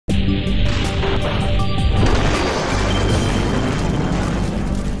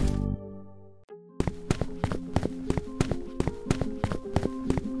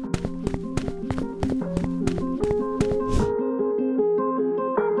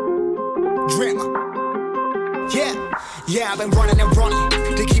Yeah, I've been running and running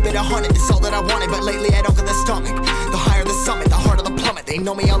to keep it 100, it's all that I wanted. But lately I don't get the stomach. The higher the summit, the harder the plummet. They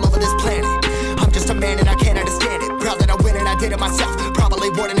know me all over this planet. I'm just a man and I can't understand it. Proud that I win and I did it myself. Probably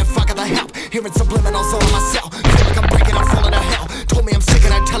wouldn't if I got the help. Hearing subliminals all on myself. Feel like I'm breaking, I'm falling to hell. Told me I'm sick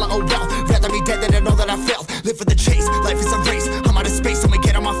and I tell her, oh well. Rather be dead than to know that I failed. Live for the chase, life is a race. I'm out of space, I'ma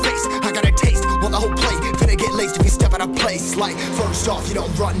get on my face. I got a taste, well the whole plate finna get laced if you step out of place. Like, first off, you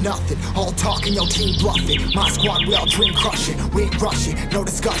don't run nothing. All talking, your team bluffing. My squad, we all dream crushing. We ain't rushing, no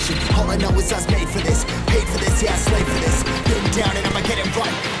discussion. All I know is us made for this. Paid for this, yeah, slave for this. Been down and I'ma get it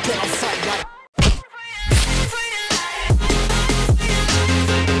right. Get on sight like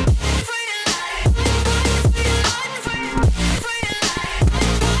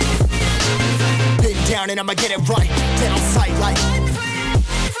down and I'ma get it right. Dead on sight like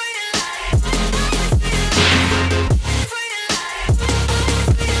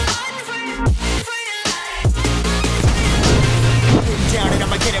down and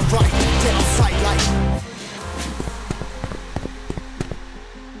I'ma get it right. Dead on sight like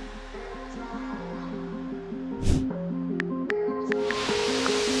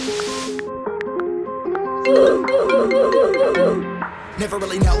never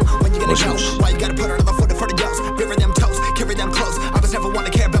really know when you're gonna go. Why you gotta put another foot in front of yours? Bury them toes, carry them close. I was never one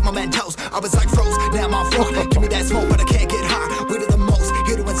to care about my mentos. I was like froze, now I'm on floor. Give me that smoke, but I can't get high. We do the most,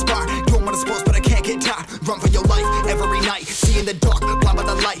 here to inspire. Doing what I'm supposed, but I can't get tired. Run for your life every night. See in the dark, blind by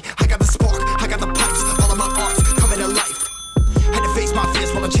the light. I got the spark, I got the pipes. All of my arts coming to life. Had to face my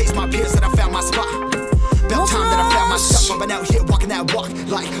fears while I chase my peers, and I found my spot. About time that I found myself. I've been out here walking that walk.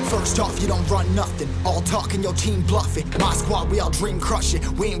 Like, first off, you don't run nothing. All talking, your team bluffing. My squad, we all dream crushing.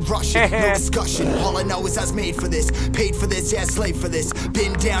 We ain't rushing, no discussion. All I know is I was made for this. Paid for this, yeah, slave for this.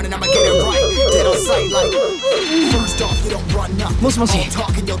 Been down and I'ma get it right. Dead on sight like, first off, you don't run nothing. All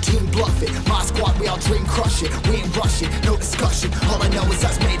talking, your team bluffing. My squad, we all dream crushing. We ain't rushing, no discussion. All I know is I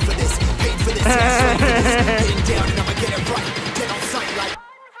was made for this. Paid for this, yeah, slave for this. Been down and I'ma get it right. Dead on sight like.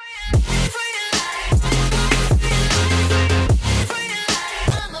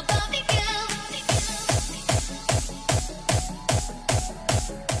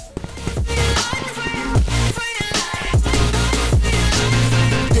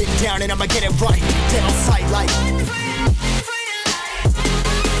 Down and I'ma get it right. Dead on sight like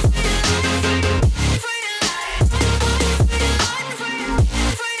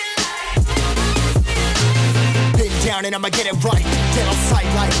been down and I'ma get it right. Dead on sight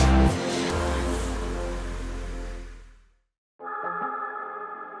like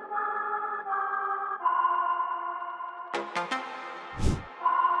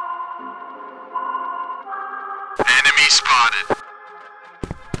enemy spotted.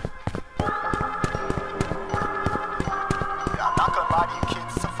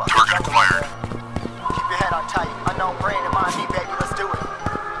 Target acquired. keep your head on tight. Unknown brain in M.I.M.E, baby, let's do it.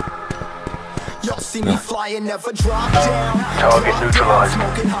 Y'all see me flying, never drop down. Target neutralized.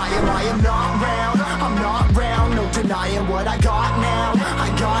 Smoking high, am not round. I'm not round, no denying what I got now. I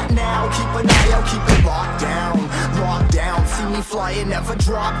got now, keep an eye out, keep it locked down. Locked down, see me flying, never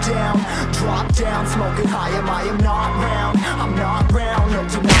drop down. Drop down, smoking high, am not round. I'm not round, no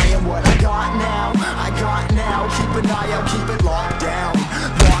denying what I got now. I got now, keep an eye out, keep it locked down.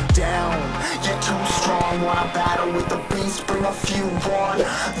 Locked down, you're too strong. When I battle with the beast, bring a few on.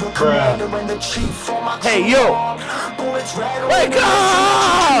 The commander and the chief on my Hey, yo! Bullets rattle. Wake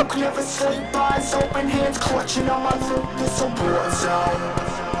up! Never sleep, eyes open, hands clutching on my loop. This a war zone.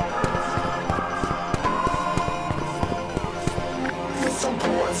 This a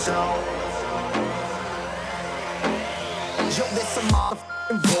war zone. Yo, this a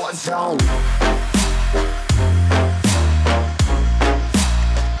motherfucking war zone.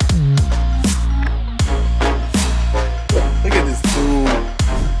 Look at this dude.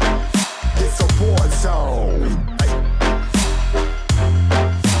 This a war zone.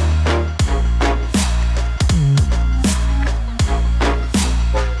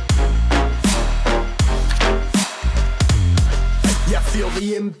 Yeah, feel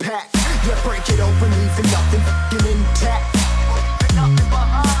the impact. Yeah, break it open, leaving nothing f***ing intact.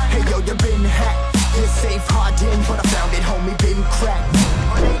 Hey yo, you been hacked. You're safe, hard in, but I found it, homie, been cracked.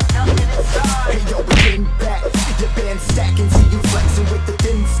 Hey yo, we been back. Your band stacking, see you flexing with the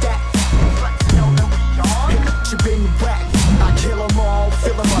thin stack. Hey, you been whacked. I kill them all,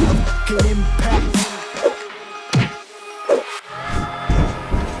 feel the motherfucking impact.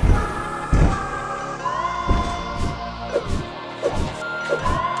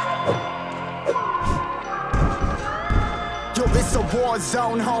 Yo, this a war war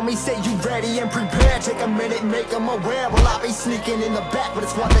zone, homie. Say you ready and prepared. Take a minute, make them aware. Well, I'll be sneaking in the back, but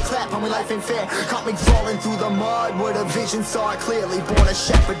it's one to clap. Homie, life ain't fair. Caught me crawling through the mud with a vision, saw it clearly. Born a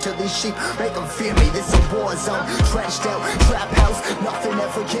shepherd to these sheep, make them fear me. This a war zone, trenched out, trap house, nothing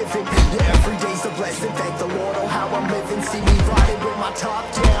ever given. Yeah, every day's a blessing. Thank the Lord, oh how I'm living. See me riding with my top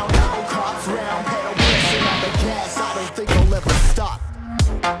down, no cops round, pedal pressing on the gas. I don't think I'll ever stop.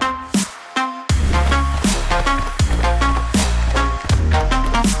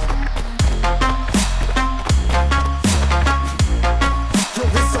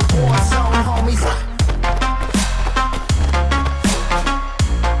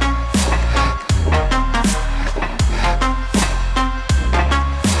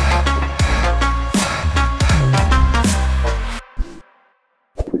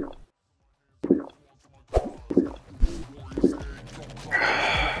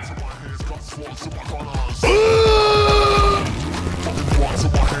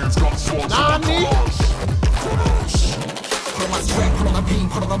 Put on the beam,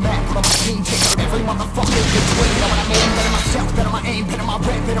 put on the map, put on my team. Take out every motherfucker in between. Know what I mean? Better myself, better my aim, better my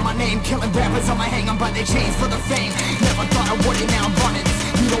rap, better my name. Killing rappers on my hang on by their chains for the fame. Never thought I would it, now I'm running this.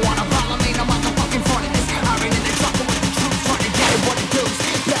 You don't wanna follow me, I'm out the fucking front of this. I ran in the trucker with the truth, trying to get it what it does.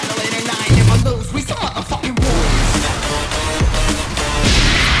 Battling and I ain't never lose. We some motherfucking warriors.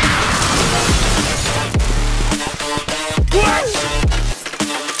 What?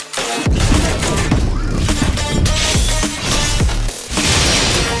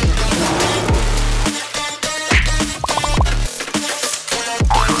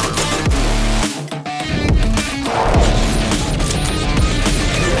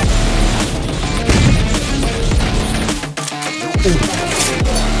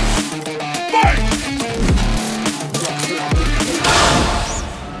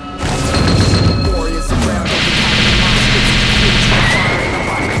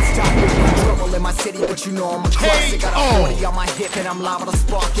 But you know I'm a classic. Got a 40 on my hip and I'm liable to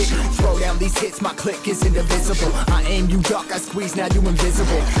spark it. Throw down these hits, my click is indivisible. I aim, you duck, I squeeze, now you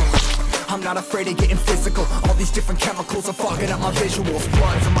invisible. I'm not afraid of getting physical. All these different chemicals are fogging up my visuals.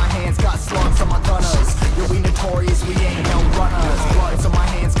 Bloods on my hands, got slugs on my gunners. Yo, we notorious, we ain't no runners. Bloods on my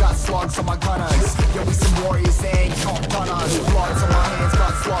hands, got slugs on my gunners. Yo, we some warriors, they ain't caught gunners. Bloods on my hands,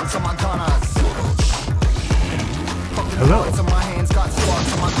 got slugs on my gunners. Hello. Bloods on my hands, got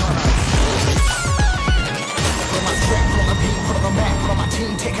slugs on my gunners. Put on the beat, put on the map, put on my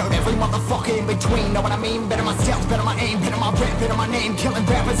team. Take out every motherfucker in between. Know what I mean? Better myself, better my aim, better my rap, better my name. Killing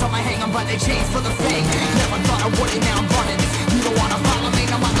rappers on my hang on by their chains for the fame. Never thought I would it, now I'm running this. You don't wanna follow me,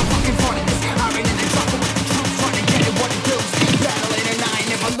 I'm out the fucking front of this. I ran in the trucker with the truth, trying to get it what it does. Battling and I ain't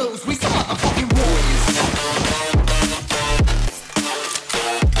never lose. We some motherfucking warriors.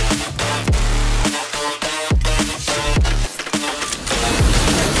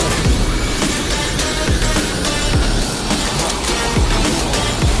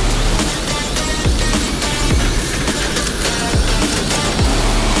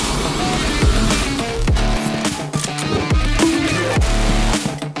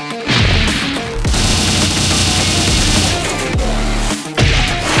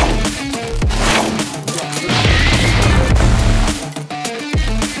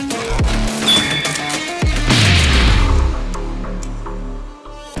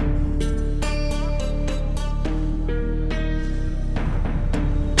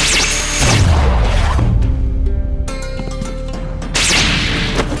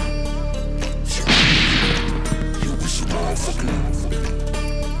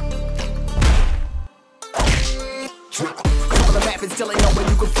 Still ain't know where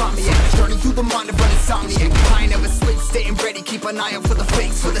you can find me at. Journey through the mind of an insomniac. I ain't never sleep, staying ready. Keep an eye out for the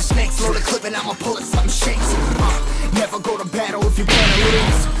fakes, for the snakes. Load a clip and I'ma pull it, something shakes. Never go to battle if you plan to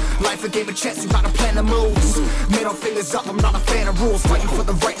lose. Life a game of chess, you gotta plan the moves. Middle fingers up, I'm not a fan of rules. Fighting for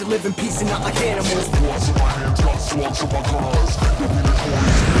the right to live in peace and not like animals. Bloods in my hands, got slugs in my gunners.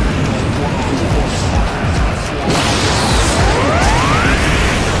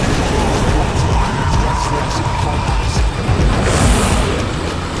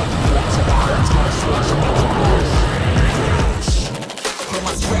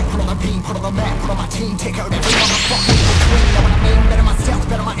 Put on the map, put on my team. Take out every motherfucker in between. Know what I mean? Better myself,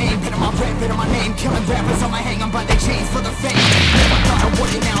 better my aim, better my rap, better my name. Killing rappers on my hang on by their chains for the fame. Never thought I would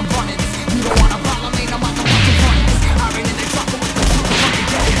it, now I'm running this. You don't wanna follow me, I'm out the fucking front of this. I ran in the trucker with the truth, trying to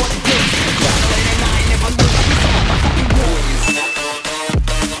get it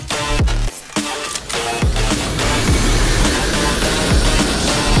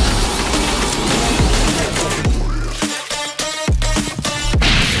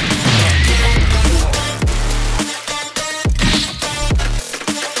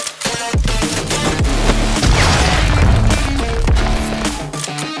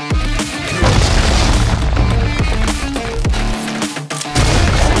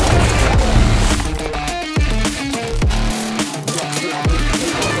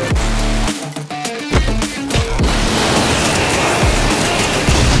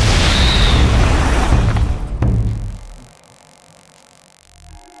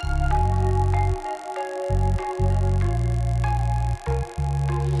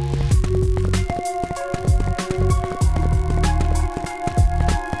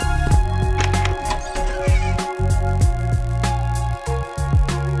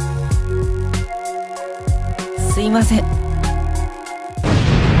ません。